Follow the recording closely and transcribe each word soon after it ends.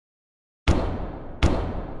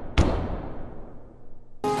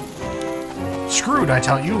Screwed, I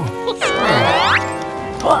tell you.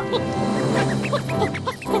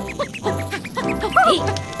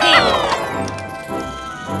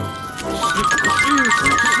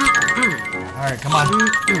 Alright, come on. You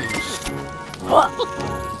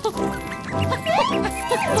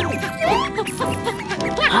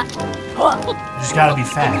just gotta be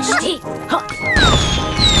fast.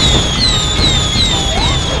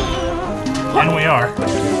 And we are.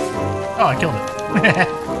 Oh, I killed it.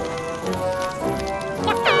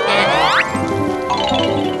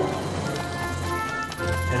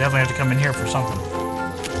 They definitely have to come in here for something.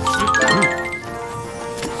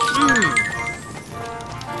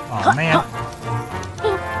 Oh man.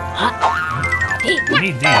 We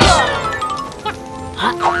need these.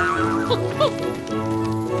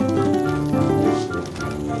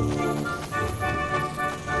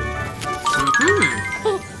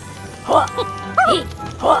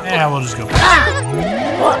 Yeah, we'll just go past.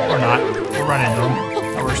 Or not. We'll run into them.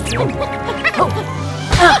 That works too.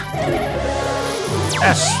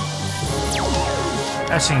 Yes.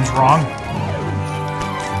 That seems wrong.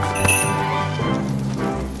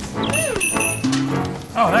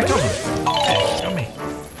 Oh, that killed me. Hey, kill me.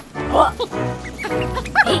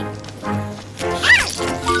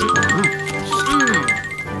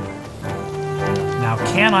 Now,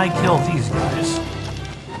 can I kill these guys?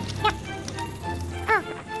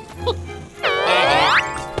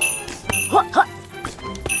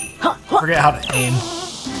 Forget how to aim.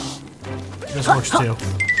 This works too.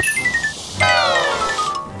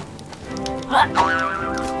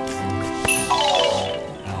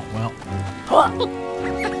 Oh, well.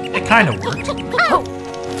 It kind of worked.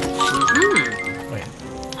 Wait.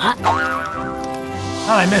 Oh,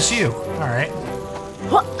 I miss you. Alright.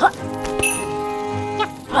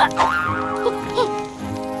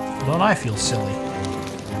 Don't I feel silly?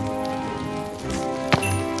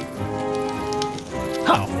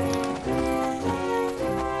 Oh.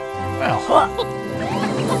 Well.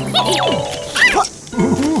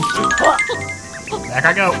 Back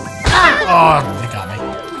I go. Oh, they got me.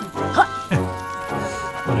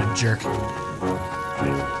 What a jerk.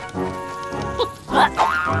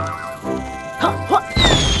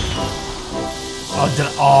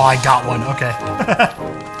 Oh, I got one. Okay.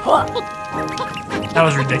 That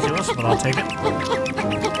was ridiculous, but I'll take it.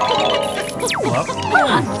 Pull up. Look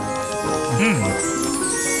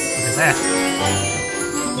at that.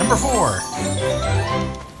 Number 4.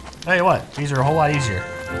 Tell you what, these are a whole lot easier.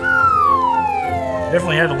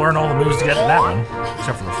 Definitely had to learn all the moves to get to that one,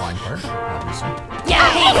 except for the flying part, obviously.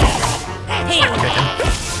 Kicking.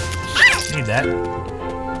 Need that.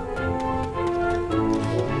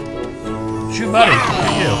 Shoot, buddy.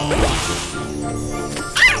 Get you.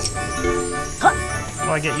 How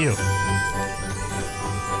do I get you?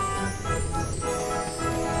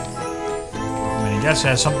 I mean, I guess it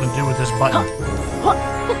has something to do with this button.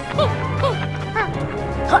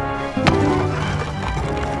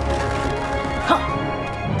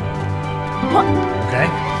 Okay.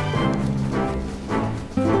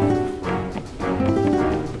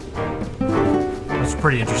 That's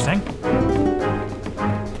pretty interesting.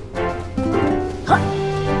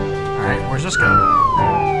 Alright, where's this go?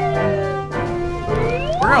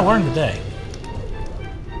 We're gonna learn today.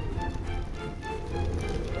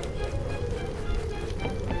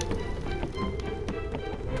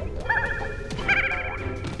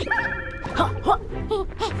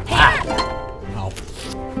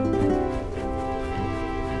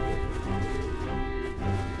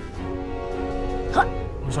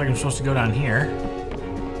 Looks like I'm supposed to go down here.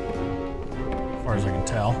 As far as I can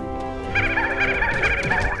tell.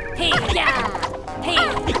 Need that.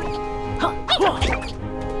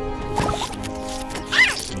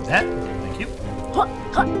 Thank you.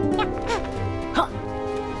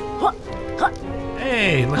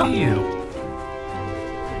 Hey, look at you.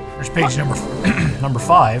 There's page number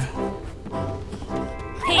 5.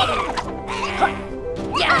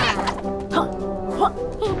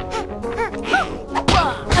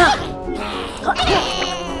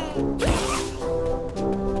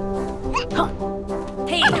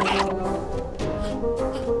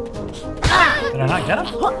 Did I not get him?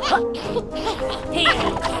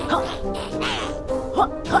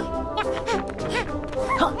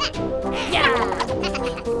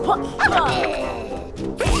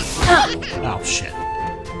 Oh shit. I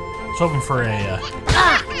was hoping for a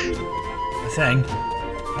thing.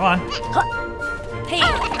 Come on.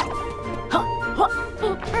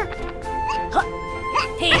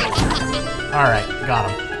 Alright, got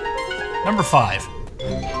him. Number 5.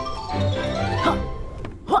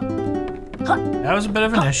 That was a bit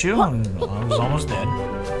of an issue, and I was almost dead.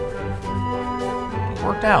 It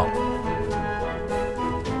worked out.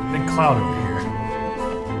 cloud over here.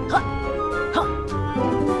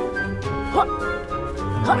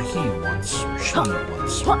 And what he wants, or she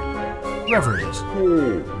wants, or whoever it is.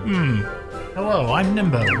 Hello, I'm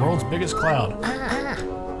NIMBO, world's biggest cloud.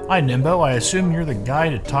 Hi, NIMBO. I assume you're the guy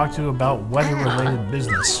to talk to about weather-related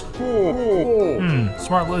business.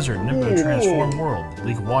 Smart lizard. NIMBO transform world.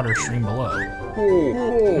 Leak water stream below.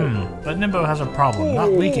 But NIMBO has a problem.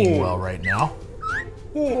 Not leaking well right now.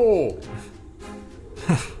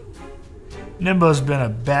 NIMBO's been a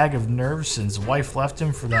bag of nerves since wife left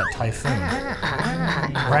him for that typhoon.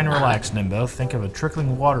 Try and relax, NIMBO. Think of a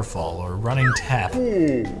trickling waterfall or a running tap.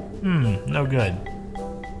 No good.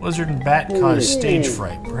 Lizard and bat cause stage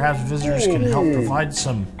fright. Perhaps visitors can help provide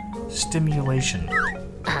some stimulation.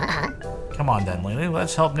 Come on then, Laylee.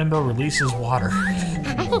 Let's help NIMBO release his water.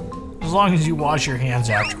 As long as you wash your hands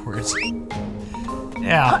afterwards.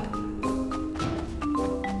 Yeah.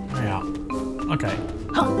 Yeah. Okay.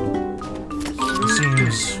 It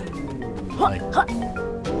seems like...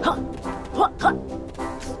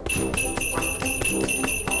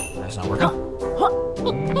 That's not working.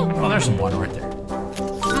 Oh, there's some water right there.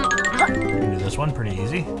 Do this one pretty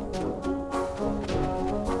easy.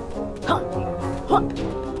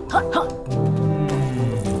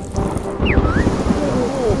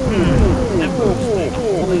 NIMBO's been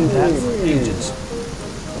holding that for ages.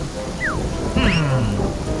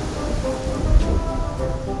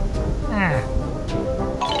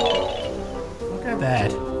 Look at that.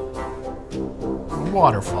 The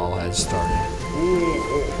waterfall has started.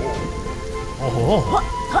 Oh.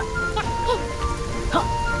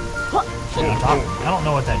 On top. I don't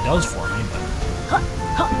know what that does for me, but...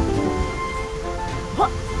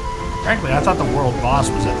 Frankly, I thought the world boss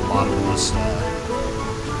was at the bottom of this, thing.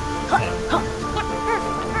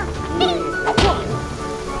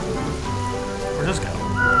 Where'd this go?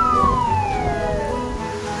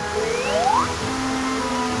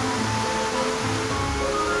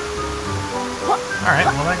 Alright,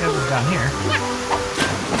 well that gets us down here.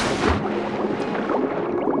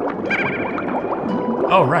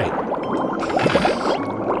 Oh, right.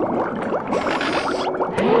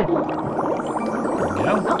 There we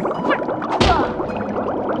go.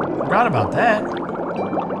 Forgot about that.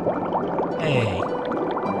 Hey.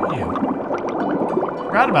 You.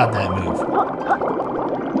 Forgot about that move.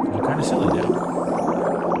 Feel kind of silly now.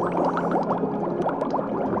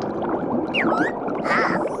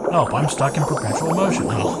 Oh, I'm stuck in perpetual motion.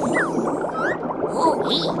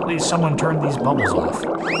 Oh. Please, someone turn these bubbles off.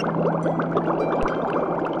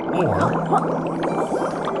 Or...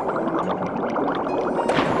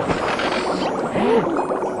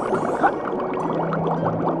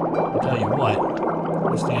 I'll tell you what.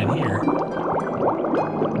 I'll stand here.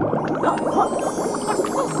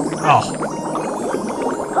 Oh.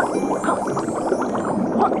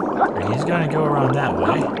 He's gonna go around that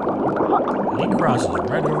way. He crosses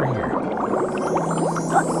right over here.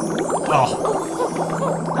 Oh.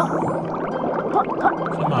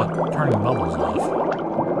 So I'm not turning bubbles off.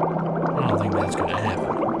 I don't think that's gonna happen.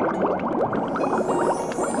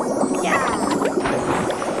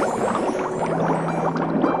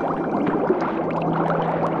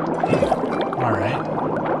 Alright.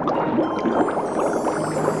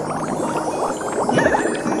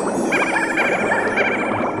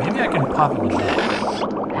 Maybe I can pop it with that.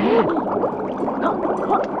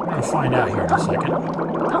 I'm gonna find out here in a second.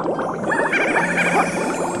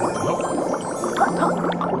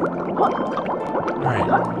 Alright,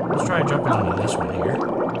 let's try jumping onto this one here.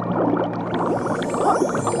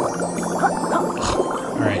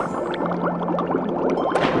 Alright.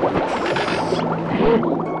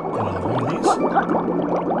 Another one of these.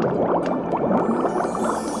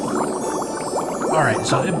 Alright,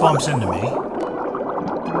 so it bumps into me. So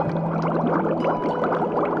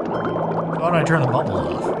how do I turn the bubbles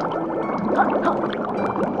off?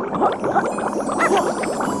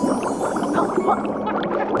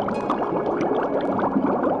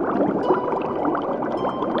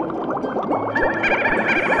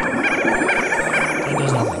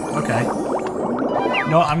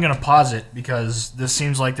 No, I'm going to pause it because this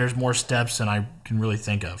seems like there's more steps than I can really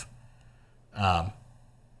think of.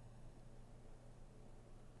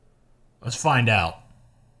 Let's find out.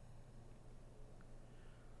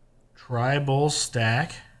 Tribal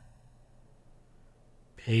stack.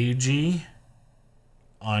 Pagie.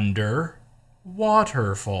 Under.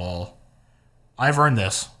 Waterfall. I've earned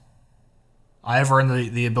this. I've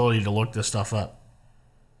earned the ability to look this stuff up.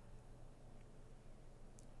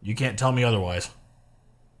 You can't tell me otherwise.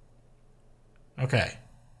 Okay.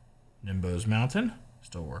 NIMBO's Mountain.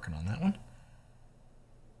 Still working on that one.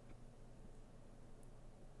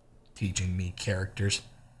 Teaching me characters.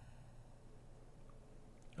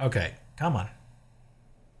 Okay, come on.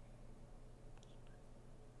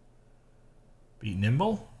 Beat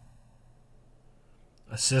Nimble.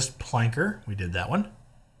 Assist Planker. We did that one.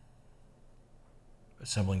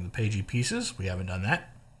 Assembling the Pagie pieces. We haven't done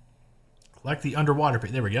that. Collect the underwater.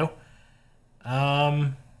 There we go.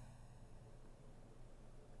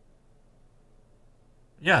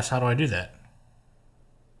 Yes, how do I do that?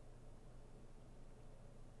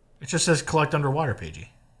 It just says collect underwater Pagie.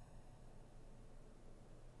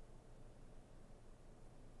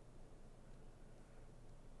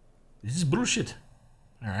 This is bullshit.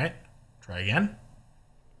 Alright. Try again.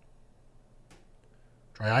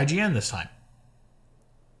 Try IGN this time.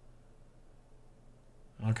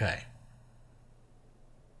 Okay.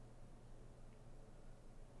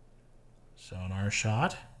 Sonar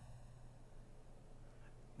shot.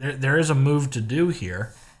 There is a move to do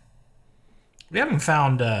here. We haven't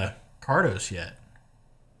found Cardos yet.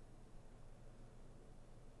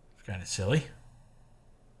 It's kind of silly.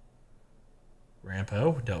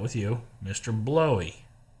 Rampo, dealt with you. Mr. Blowy.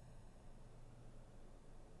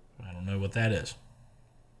 I don't know what that is.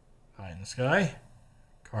 High in the sky.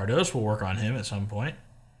 Cardos, will work on him at some point.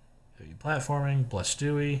 Heavy platforming. Bless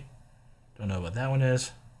Stewie. Don't know what that one is.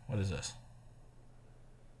 What is this?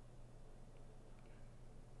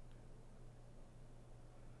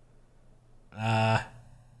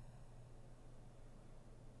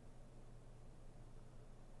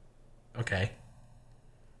 Okay.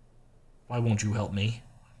 Why won't you help me?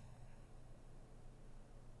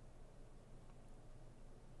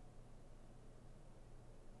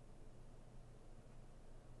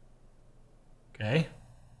 Okay.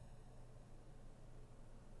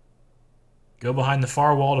 Go behind the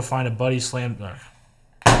far wall to find a buddy slam.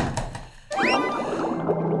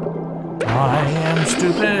 I am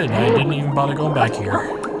stupid. I didn't even bother going back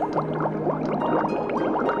here.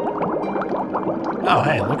 Oh,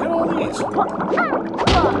 hey, look at all these.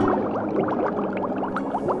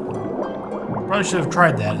 Probably should have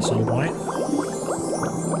tried that at some point.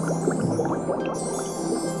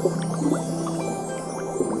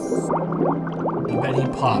 I bet he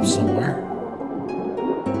pops somewhere.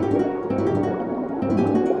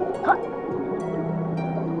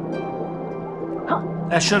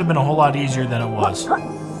 That should have been a whole lot easier than it was.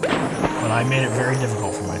 But I made it very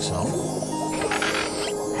difficult for myself.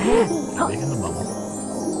 Making the bubble.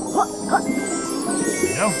 There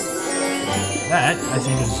we go. That, I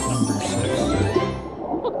think, is number 6.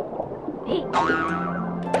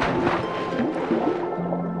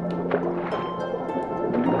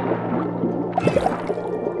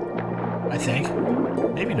 I think.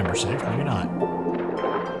 Maybe number 6, maybe not.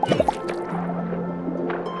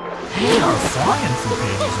 We are flying through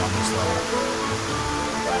pages on this level.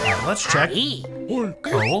 Alright, let's check.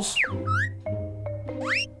 Totals.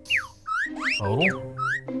 Total.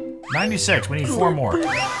 96. We need 4 more.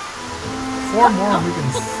 4 more and we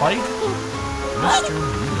can fight Mr.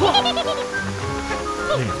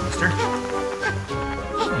 Please, mister.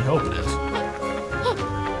 I hope it is.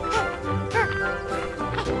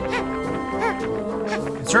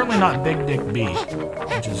 It's certainly not Big Dick B,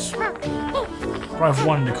 which is what I've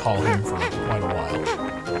wanted to call him for quite a while.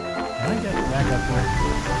 Can I get back up there?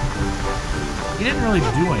 He didn't really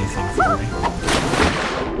do anything for me.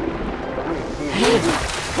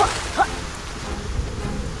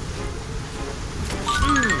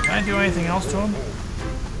 Can I do anything else to him?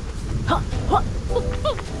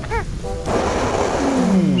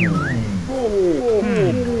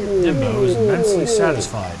 NIMBO is immensely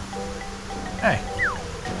satisfied. Hey.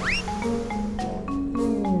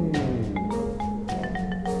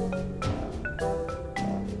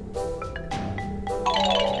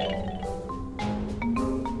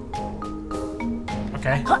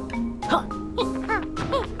 Okay.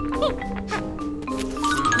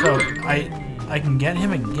 So, I can get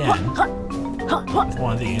him again with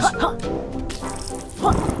one of these.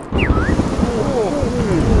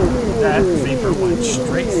 That vapor went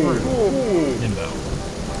straight through NIMBO.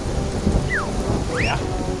 Yeah.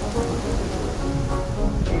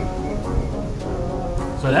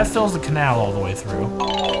 So that fills the canal all the way through.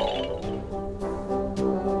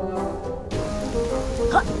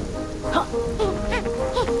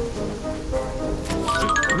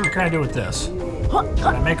 What can I do with this?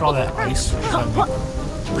 Can I make all that ice? That would be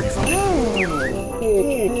pretty funny.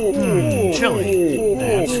 Chili.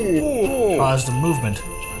 That's caused a movement.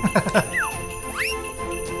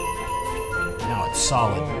 Now it's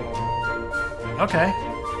solid. Okay.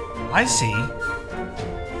 I see.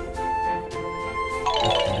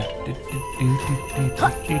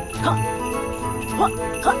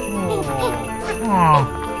 Oh.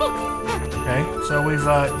 Okay, so we've